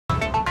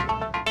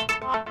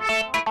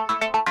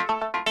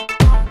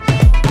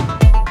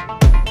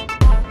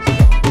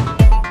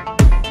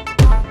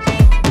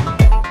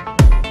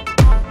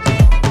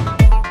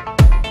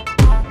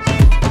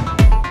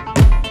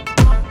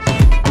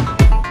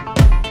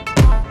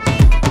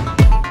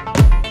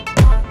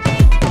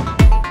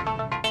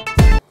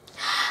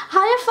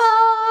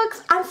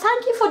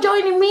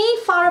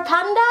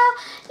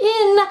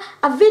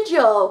a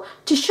video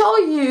to show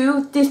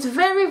you this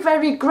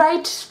very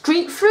great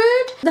street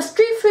food. The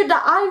street food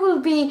that I will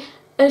be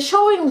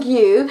showing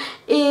you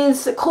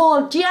is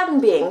called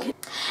Jian.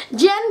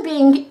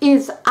 Jian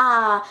is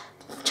a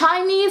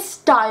Chinese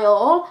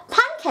style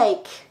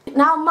pancake.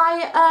 Now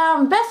my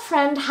best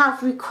friend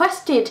has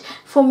requested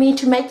for me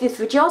to make this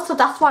video, so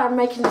that's why I'm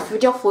making this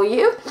video for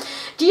you.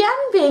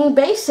 Jian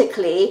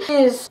basically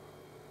is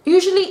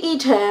usually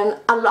eaten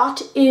a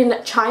lot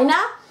in China.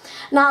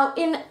 Now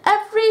in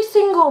every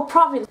single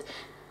province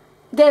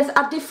there's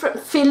a different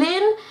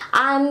filling,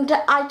 and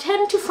I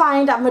tend to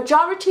find a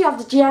majority of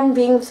the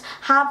Jian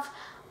have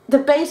the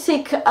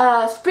basic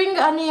spring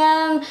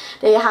onion,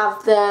 they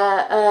have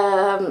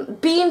the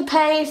bean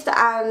paste,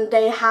 and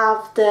they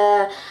have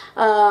the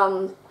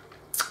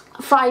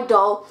fried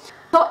dough.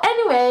 So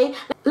anyway,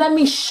 let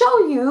me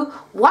show you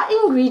what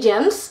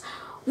ingredients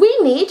we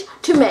need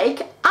to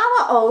make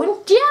our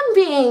own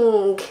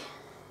Jian.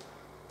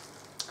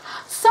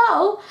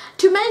 So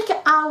to make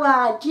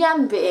our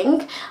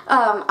Jian,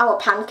 our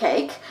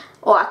pancake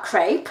or a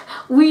crepe,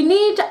 we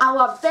need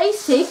our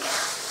basic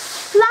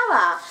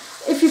flour.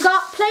 If you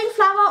got plain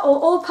flour or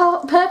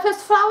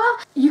all-purpose flour,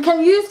 you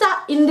can use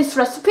that in this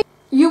recipe.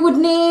 You would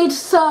need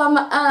some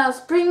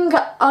spring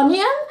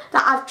onion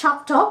that I've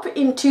chopped up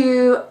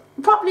into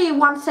probably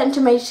 1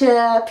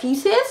 centimeter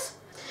pieces,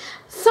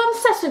 some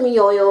sesame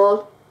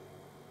oil,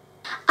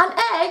 an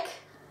egg,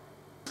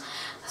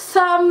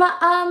 some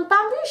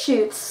bamboo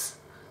shoots,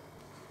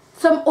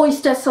 some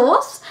oyster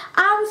sauce,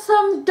 and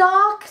some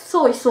dark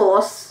soy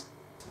sauce,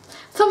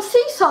 some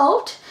sea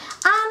salt,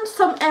 and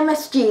some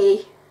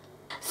MSG.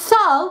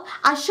 So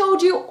I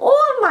showed you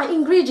all my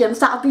ingredients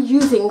that I'll be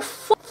using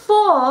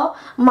for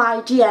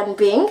my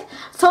Jian.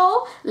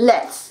 So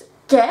let's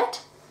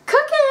get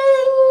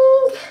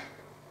cooking.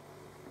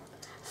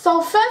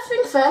 So first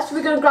thing first,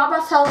 we're going to grab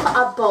ourselves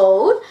a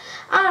bowl,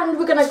 and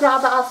we're going to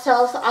grab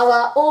ourselves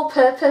our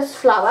all-purpose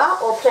flour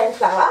or plain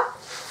flour.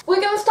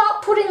 We're going to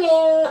start putting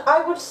in,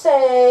 I would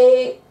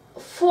say,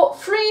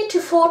 3 to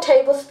 4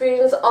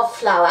 tablespoons of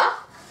flour.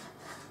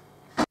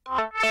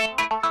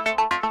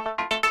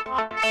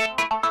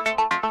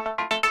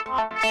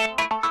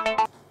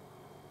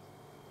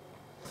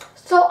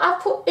 So I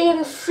put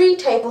in 3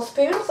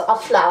 tablespoons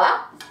of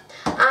flour,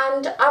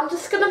 and I'm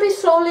just going to be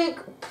slowly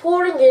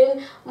pouring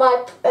in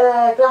my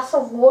glass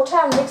of water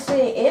and mixing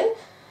it in.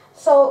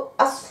 So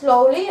as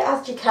slowly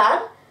as you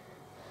can,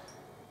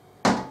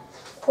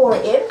 pour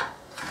it in.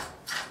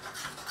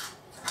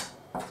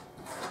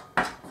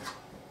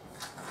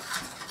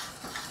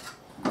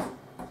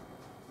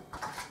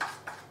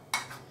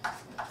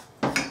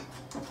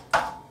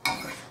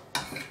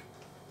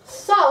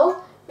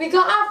 So we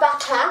got our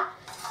batter,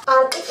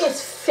 and it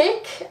is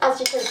thick, as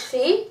you can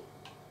see.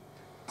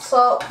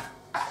 So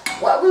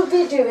what we'll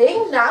be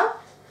doing now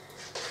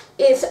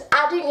is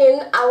adding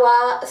in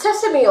our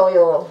sesame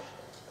oil.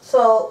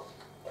 So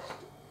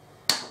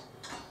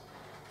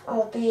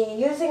I'll be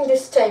using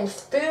this same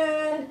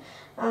spoon,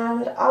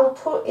 and I'll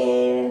put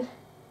in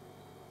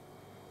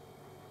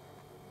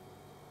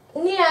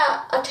near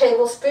a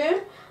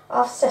tablespoon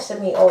of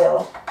sesame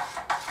oil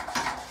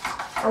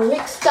and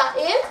mix that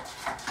in.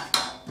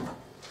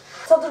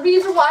 So the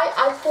reason why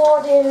I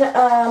poured in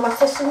my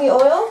sesame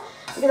oil,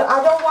 because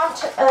I don't want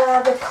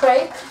the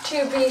crepe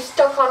to be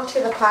stuck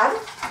onto the pan,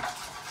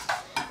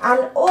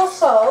 and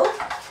also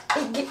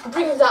it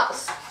brings that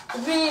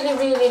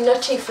really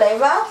nutty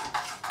flavour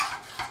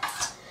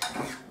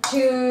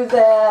to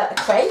the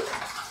crepe.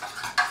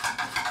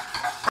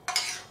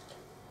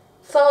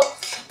 So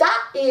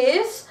that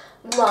is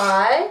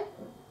my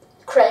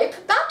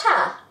crepe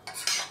batter.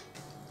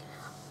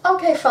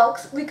 Okay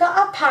folks, we got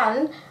our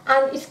pan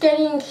and it's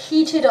getting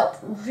heated up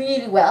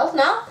really well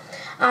now,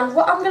 and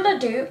what I'm going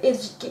to do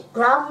is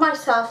grab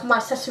myself my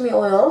sesame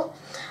oil,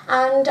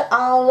 and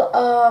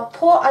I'll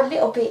pour a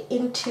little bit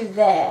into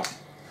there.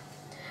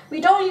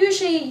 We don't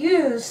usually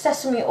use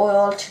sesame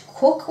oil to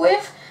cook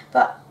with,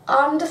 but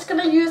I'm just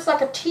going to use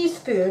like a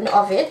teaspoon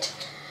of it,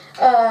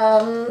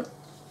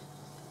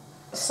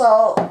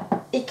 so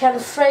it can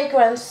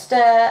fragrance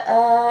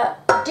the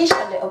dish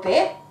a little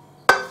bit.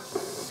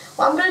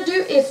 What I'm going to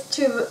do is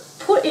to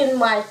put in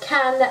my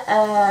canned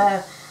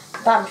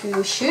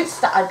bamboo shoots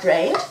that I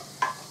drained.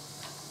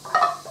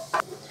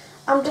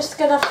 I'm just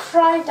going to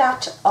fry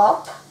that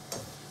up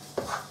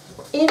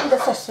in the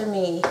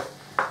sesame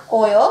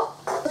oil.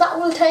 That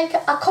will take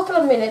a couple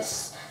of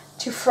minutes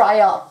to fry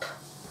up.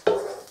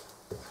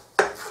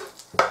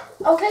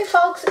 Okay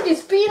folks,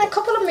 it's been a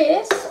couple of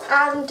minutes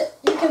and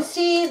you can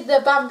see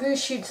the bamboo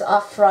shoots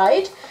are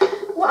fried.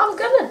 What I'm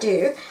going to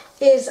do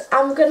is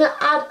I'm going to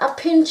add a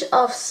pinch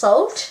of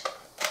salt.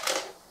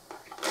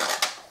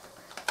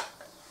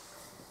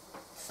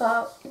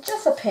 So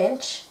just a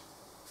pinch.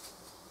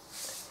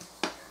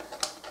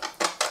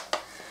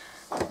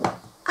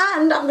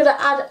 And I'm going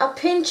to add a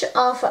pinch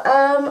of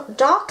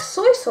dark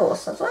soy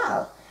sauce as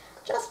well.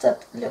 Just a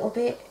little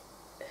bit.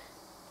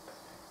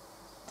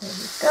 There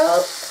you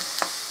go.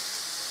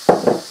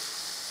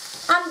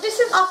 And this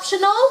is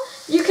optional.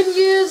 You can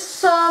use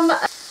some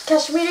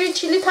Kashmiri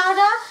chili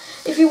powder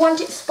if you want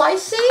it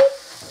spicy.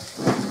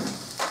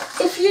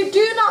 If you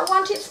do not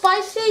want it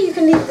spicy, you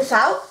can leave this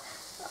out.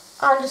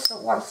 I just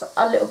want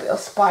a little bit of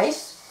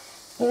spice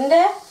in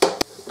there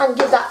and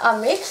give that a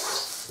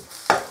mix.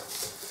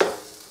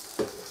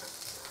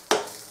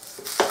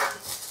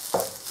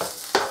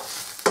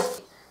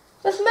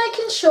 Just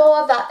making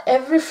sure that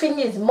everything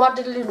is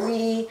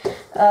moderately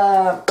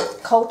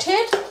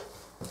coated.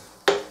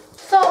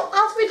 So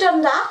as we've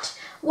done that,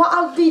 what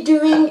I'll be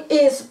doing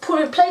is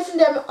placing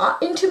them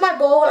into my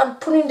bowl and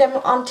putting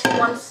them onto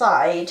one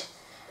side.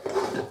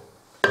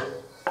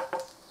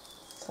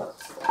 So,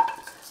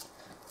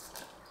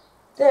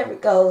 there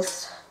it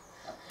goes.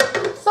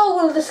 So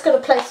we're just going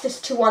to place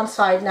this to one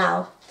side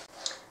now.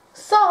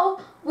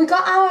 So we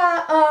got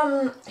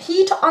our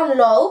heat on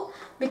low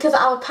because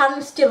our pan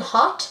is still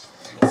hot.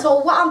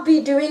 So what I'll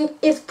be doing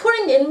is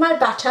putting in my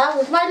batter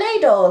with my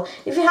ladle.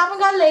 If you haven't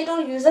got a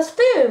ladle, use a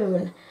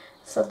spoon.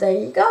 So there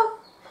you go.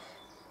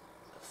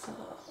 So,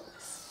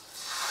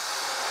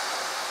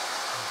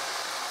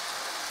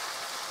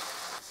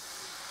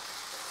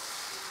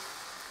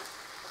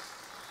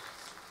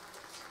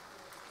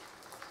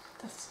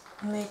 just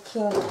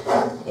making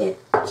it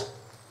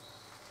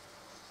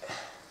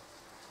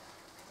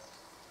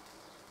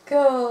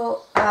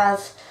go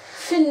as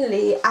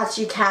thinly as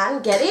you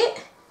can get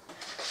it.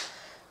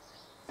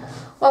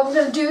 What I'm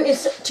going to do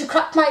is to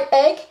crack my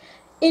egg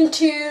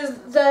into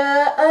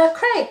the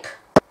crepe.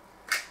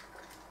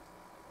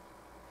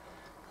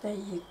 There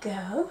you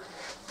go.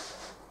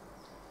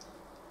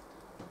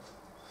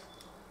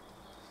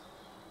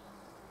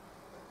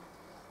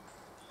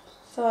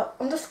 So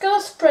I'm just going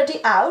to spread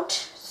it out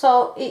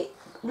so it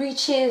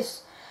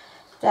reaches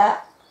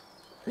that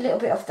little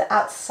bit of the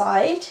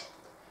outside.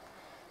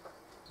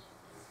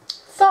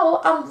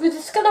 So we're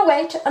just going to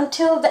wait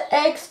until the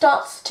egg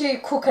starts to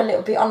cook a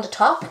little bit on the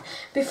top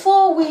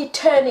before we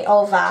turn it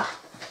over.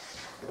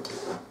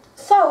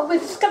 So we're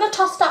just going to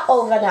toss that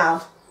over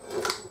now.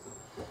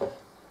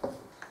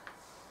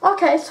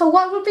 Okay, so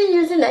what we'll be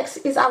using next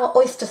is our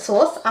oyster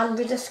sauce, and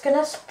we're just going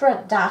to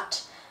spread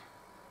that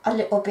a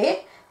little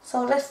bit.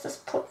 So let's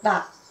just put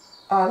that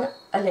on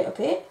a little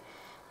bit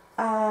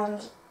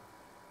and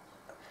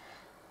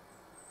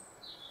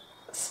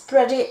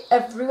spread it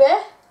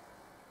everywhere.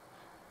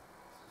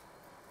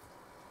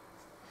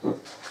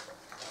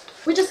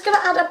 We're just going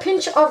to add a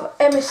pinch of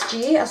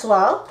MSG as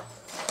well.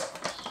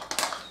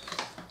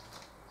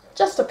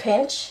 Just a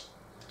pinch,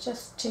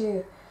 just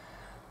to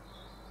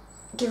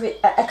give it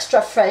an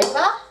extra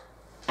flavour.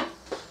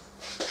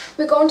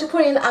 We're going to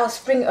put in our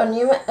spring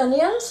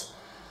onions.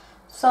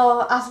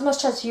 So as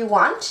much as you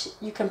want,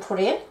 you can put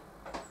in.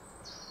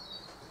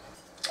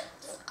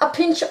 A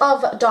pinch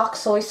of dark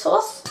soy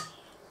sauce.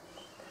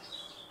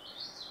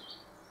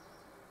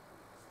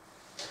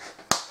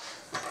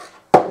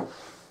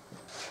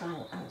 Try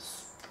and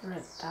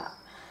spread that.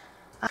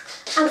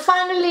 And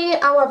finally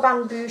our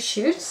bamboo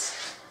shoots.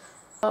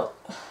 So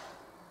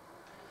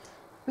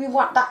we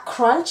want that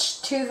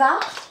crunch to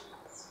that.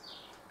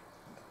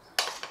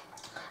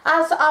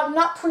 As I'm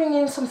not putting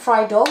in some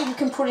fried dough, you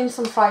can put in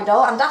some fried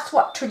dough, and that's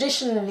what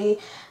traditionally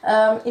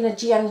in a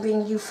Jian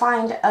ring you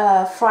find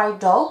fried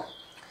dough,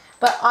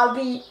 but I'll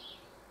be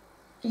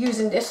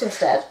using this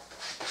instead.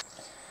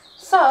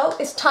 So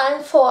it's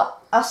time for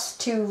us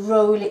to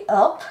roll it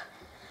up.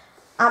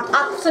 I'm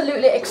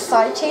absolutely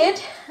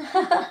excited.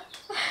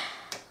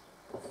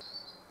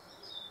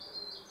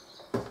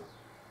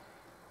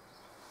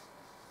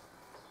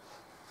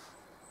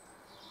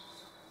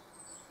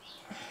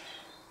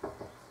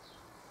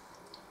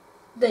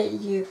 There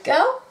you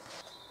go.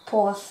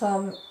 Pour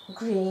some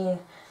green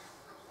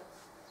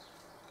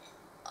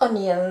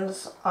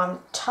onions on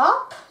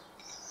top.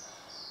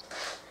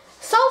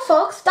 So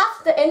folks,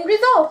 that's the end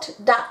result.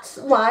 That's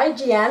my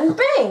Jian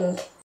ring.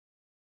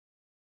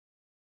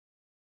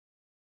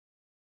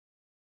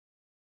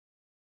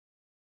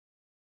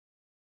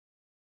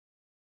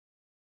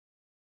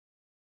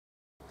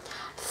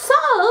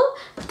 So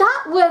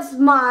that was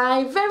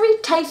my very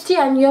tasty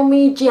and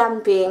yummy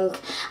Jian ring,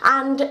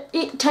 and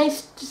it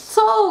tastes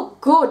so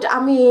good. I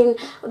mean,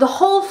 the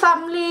whole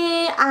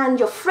family and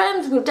your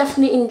friends will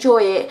definitely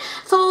enjoy it.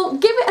 So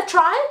give it a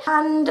try,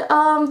 and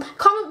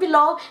comment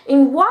below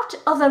in what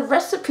other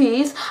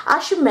recipes I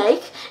should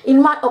make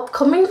in my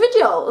upcoming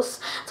videos.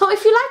 So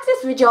if you like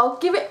this video,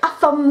 give it a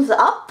thumbs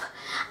up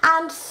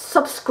and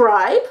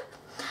subscribe.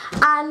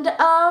 And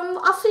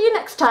I'll see you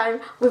next time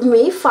with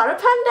me, Farah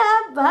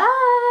Panda.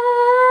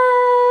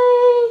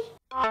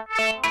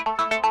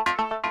 Bye!